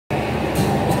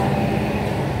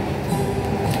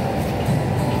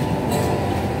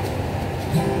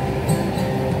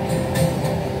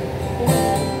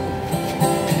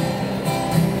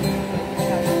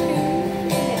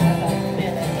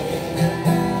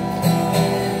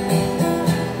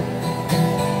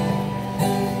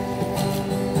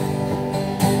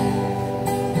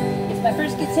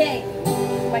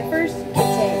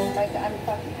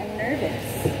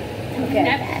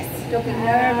looking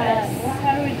nervous.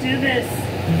 How do we do this?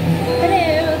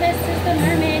 Hello, this is the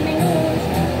Mermaid Mango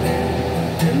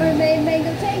Show. The Mermaid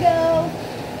Mango Tango.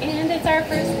 And it's our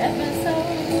first episode.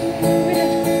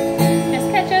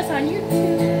 Just catch us on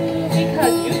YouTube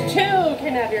because you too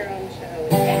can have your own show.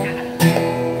 Yeah.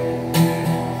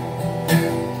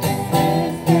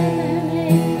 This is the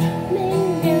Mermaid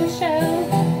Mango Show.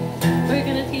 We're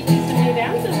going to teach you some new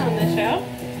dances on the show.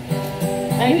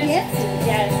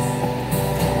 Yes.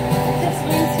 I just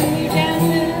learned some new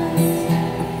dances.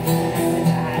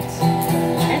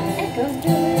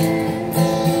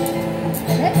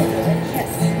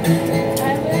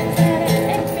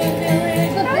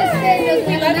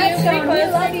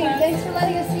 Thanks for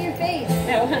letting us see your face.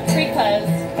 No, free clothes,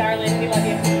 darling. We love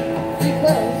you. Free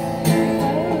clothes.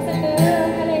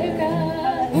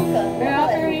 We're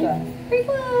offering free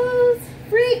clothes.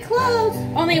 Free clothes.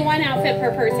 Only one outfit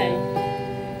per person.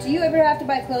 Do you ever have to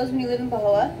buy clothes when you live in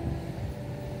Pahoa?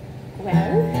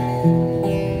 Well,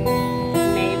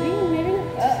 maybe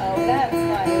not. Uh-oh, that's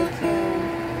not a tune.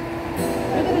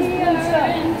 Look at this blue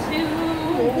truck.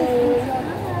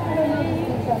 I don't know this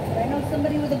blue truck, but I know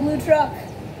somebody with a blue truck.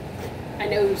 I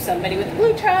know somebody with a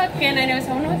blue truck, and I know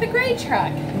someone with a gray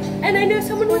truck, and I know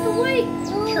someone with a white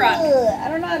truck. I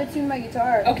don't know how to tune my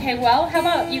guitar. Okay, well, how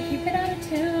about you keep it out of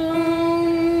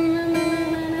tune?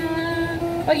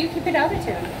 Oh, you keep it out of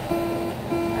tune.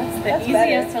 That's the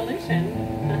easiest solution.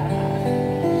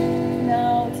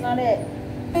 No, it's not it.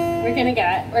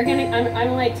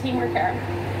 I'm like teamwork here.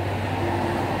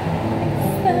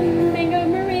 It's the Mango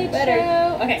Mermaid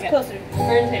Show. Okay, it's good. closer.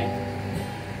 We're in tune.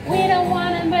 We don't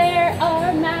want to wear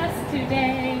our mask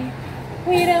today.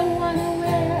 We don't want to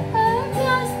wear our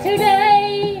mask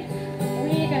today.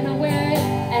 We're gonna wear it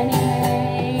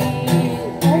anyway.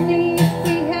 Only if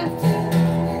we have to.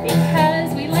 Because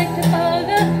we like to follow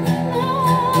the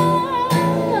law.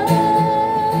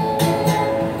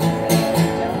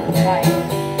 Like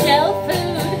gel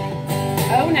food.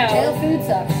 Oh no. Gel food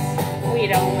sucks. We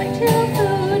don't like gel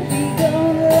food. We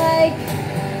don't like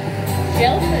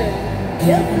Gel food.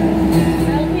 gel food.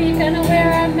 So we're gonna wear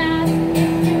our mask if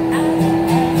you ask us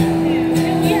to. Do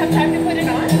we have time to put it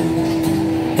on?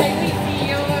 Can we see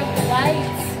your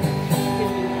lights? Do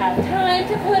we have time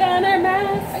to put on our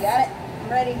mask? I got it. I'm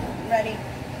ready. I'm ready.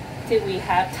 Do we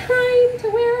have time to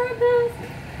wear our mask?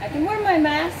 I can wear my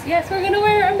mask. Yes, we're gonna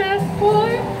wear our mask for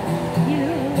you.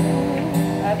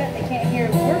 I bet they can't hear a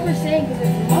word we're saying because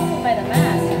it's muffled by the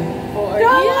mask. For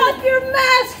Throw you. off your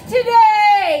mask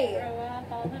today! Throw off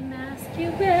all the masks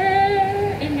you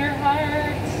wear in your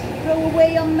heart. Throw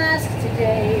away your mask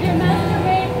today. Your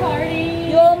masquerade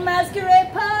party. Your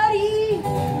masquerade party.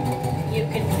 You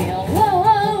can feel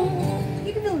low.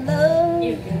 You can feel love.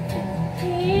 You can feel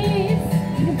peace.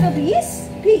 You can feel peace.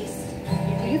 Peace.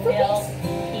 You feel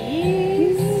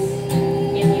peace.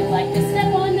 If you like to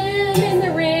step on them in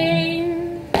the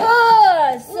rain.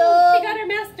 Oh, so Ooh, she got her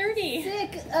mask dirty.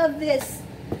 sick of this.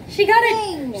 She got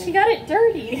thing. it. She got it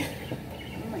dirty.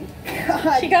 Oh my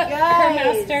God, She got her guys.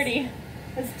 mask dirty.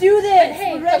 Let's do this. But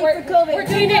hey, we're ready for COVID. We're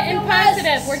doing it in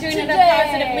positive. We're doing it in a today.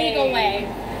 positive, legal way.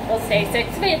 We'll stay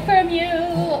 6 feet from you.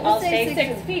 I'll stay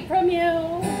 6 feet from you.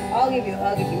 I'll give you a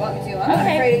hug if you want me to. I'm not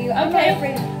Okay. afraid of you. I'm Okay. not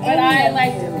afraid of But any I of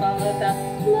like you. to follow the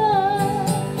law.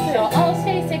 So I'll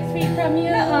stay 6 feet from you.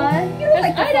 Nuh-uh. You don't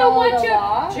like to I don't follow want the your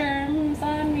law. germs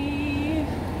on me.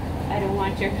 I don't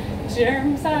want your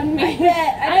germs on me. I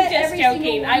bet I'm just every joking.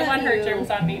 single I one want of her you. germs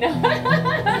on me. No.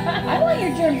 I want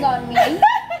your germs on me.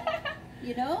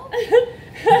 You know?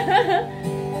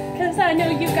 Because I know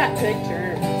you got good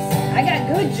germs. I got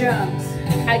good germs.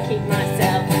 I keep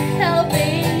myself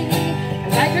healthy.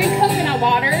 And I drink coconut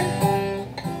water.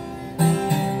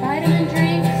 Vitamin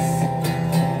drinks.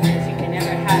 Because you can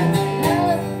never have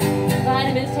enough.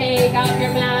 Vitamins, take off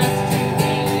your mask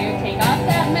today. You take off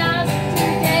that mask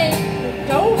today.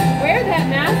 Don't wear that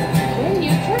mask when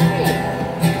you drink.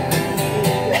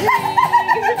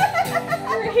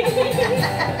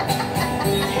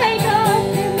 Take off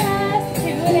your mask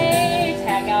today.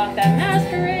 Take off that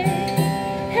masquerade.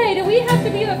 Hey, do we have to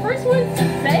be the first ones to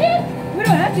say it? We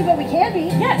don't have to, but we can be.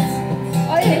 Yes.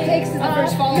 All it takes is the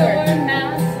first follower. Your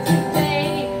mask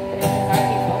today. Our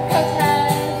people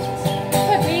protest.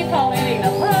 But we following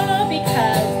the law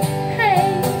because, hey,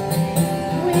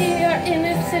 we are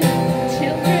innocent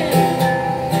children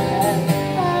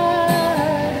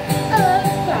of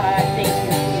God. Thank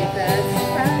you, Jesus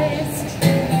Christ.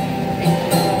 Thank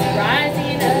you for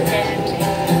rising again.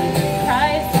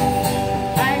 Christ,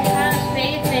 I have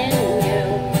faith in you.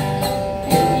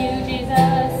 In you,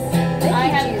 Jesus. Thank I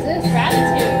you, have Jesus.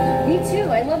 gratitude. Me too.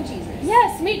 I love Jesus.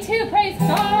 Yes, me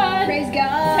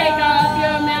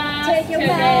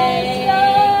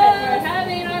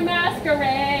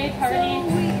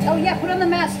Yeah, put on the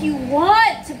mask you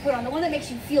want to put on, the one that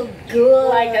makes you feel good.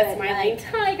 Like a smiling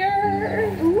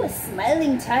tiger. Ooh, a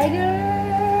smiling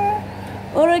tiger.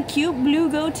 Or a cute blue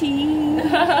goatee.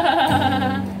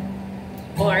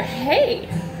 Or hey,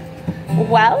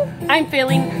 well, I'm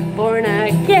feeling born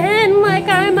again like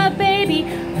I'm a baby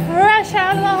fresh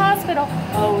out of the hospital.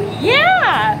 Oh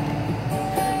yeah,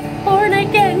 born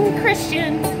again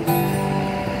Christian.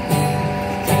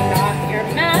 Take off your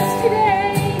mask today.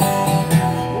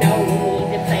 No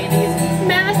need to play these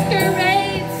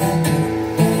masquerades.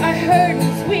 I heard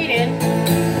in Sweden,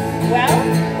 well,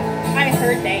 I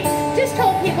heard they just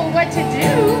told people what to do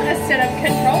instead of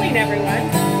controlling everyone.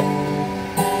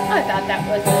 I thought that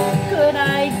was a good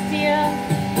idea.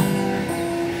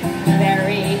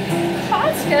 Very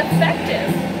cost effective.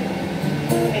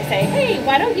 They say, hey,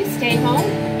 why don't you stay home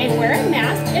and wear a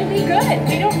mask and be good?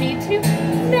 We don't need to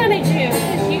manage you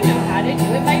because you know how to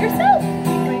do it by yourself.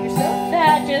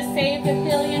 That just saved $1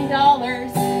 billion.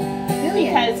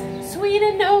 Because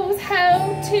Sweden knows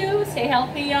how to stay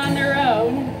healthy on their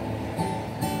own.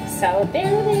 So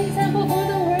they're the example for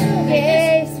the world.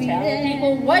 They just tell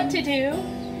people what to do.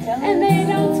 And they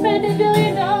don't spend $1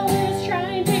 billion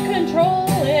trying to control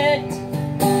it.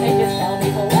 They just tell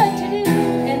people what to do,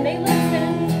 and they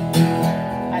listen.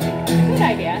 I think that's a good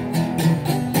idea.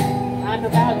 I'm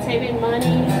about saving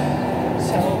money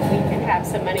so we can have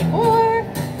some money for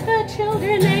the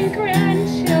children and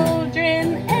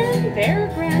grandchildren and their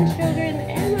grandchildren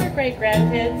and our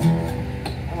great-grandkids.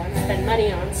 I want to spend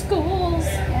money on schools.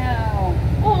 Ow.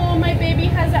 Oh, my baby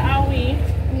has an owie.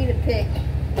 I need a pick.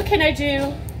 What can I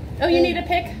do? Oh, you need a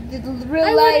pick? The real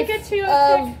I life want to get you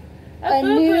a pick. a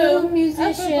new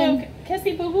musician.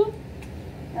 Kissy Boo Boo?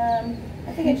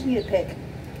 I think I just need a pick.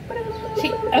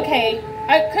 Okay.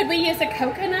 Could we use a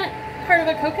coconut? Part of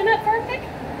a coconut for a pick?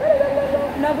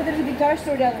 No, but there's a guitar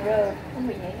store down the road. Oh,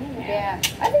 yeah. Yeah.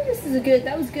 I think this is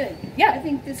that was good. Yeah. I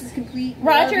think this is complete.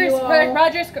 Rogers,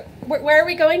 where are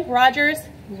we going? Rogers.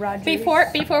 Before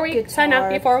we sign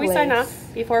off,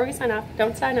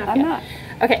 don't sign off I'm yet. not.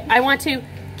 Okay, I want to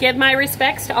give my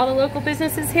respects to all the local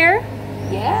businesses here.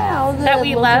 Yeah, all the that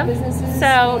we local love. businesses.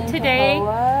 So today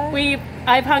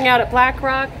I've hung out at Black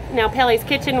Rock, now Pele's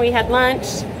Kitchen. We had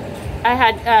lunch. I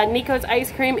had Nico's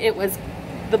ice cream. It was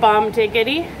the bomb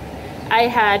diggity.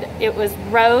 It was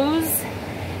rose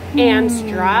and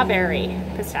strawberry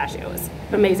pistachios.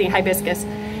 Amazing hibiscus.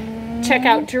 Check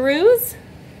out Drew's.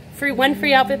 One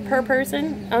free outfit per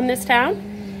person on this town.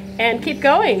 And keep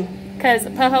going. Because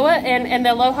Pahoa and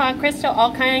the Aloha Crystal,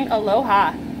 all kind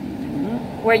Aloha,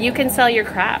 where you can sell your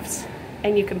crafts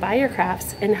and you can buy your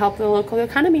crafts and help the local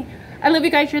economy. I love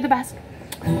you guys. You're the best.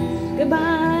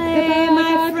 Goodbye,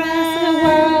 my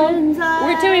friends.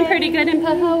 We're doing pretty good in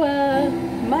Pahoa.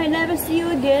 Might never see you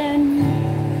again.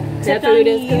 The food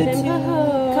is good in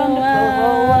Pahoa. Come to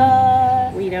Pahoa.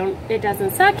 It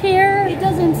doesn't suck here. It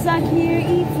doesn't suck here.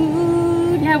 Eat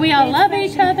food. Yeah, we all love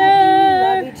each other.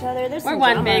 We love each other. We're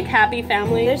one big happy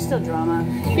family. There's still drama.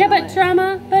 Yeah, but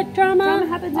drama. Drama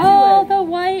happens all everywhere. the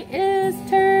white is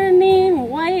turning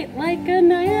white like a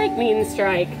lightning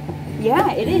strike.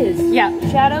 Yeah, it is. Yeah.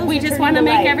 Shadows. We just want to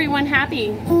make everyone happy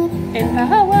in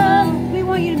Pahoa. We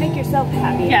want you to make yourself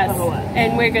happy in Pahoa.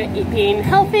 And we're going to being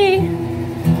healthy.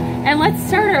 And let's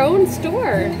start our own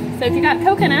store. So if you got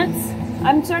coconuts.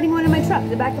 I'm starting one in my truck,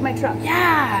 the back of my truck.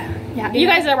 Yeah. Yeah. You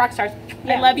guys are rock stars.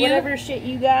 Yeah, I love you. Whatever shit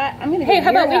you got, I'm going to Hey, how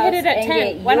about we hit it at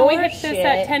 10? Why don't we hit this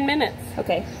at 10 minutes?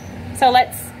 Okay. So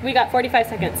we got 45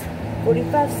 seconds.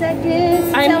 45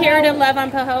 seconds. I'm here to love on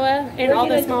Pahoa and all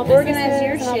the small businesses. Organize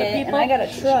your and all the shit, people. and I got a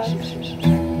truck.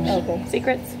 Okay.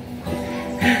 Secrets.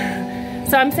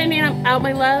 So I'm sending out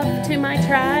my love to my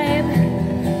tribe.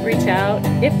 Reach out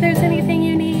if there's anything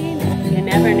you need. You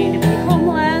never need to be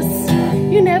homeless.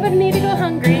 You never need to go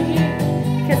hungry.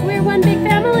 Because we're one big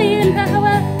family in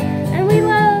Pahoa. And we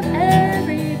love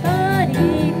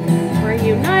everybody. We're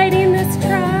uniting this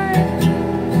tribe.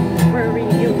 We're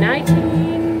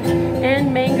reuniting.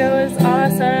 And Mango is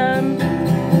awesome.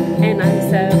 And I'm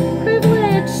so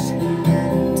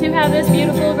privileged to have this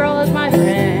beautiful girl as my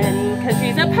friend. Because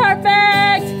she's a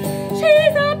perfect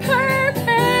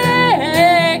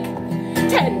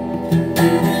 10.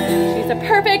 She's a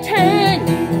perfect 10.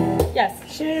 Yes.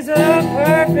 She's a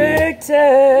perfect 10.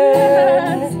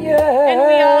 Yes. Yeah.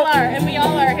 And we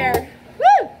all are here.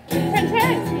 Woo!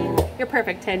 10-10. You're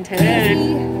perfect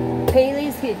 10-10.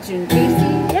 Paley's Kitchen.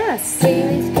 Casey. Yes.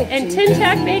 Paley's Kitchen. And Tin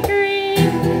Shack Bakery.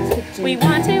 Kitchen. We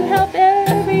want to help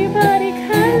everybody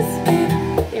because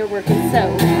they're working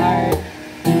so hard.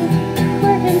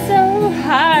 Working so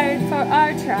hard for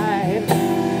our tribe.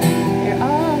 They're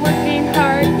all working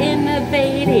hard,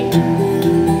 innovating.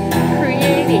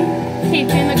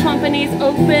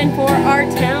 open for our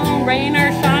town. Rain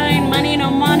or shine, money,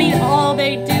 no money, all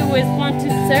they do is want to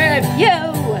serve you.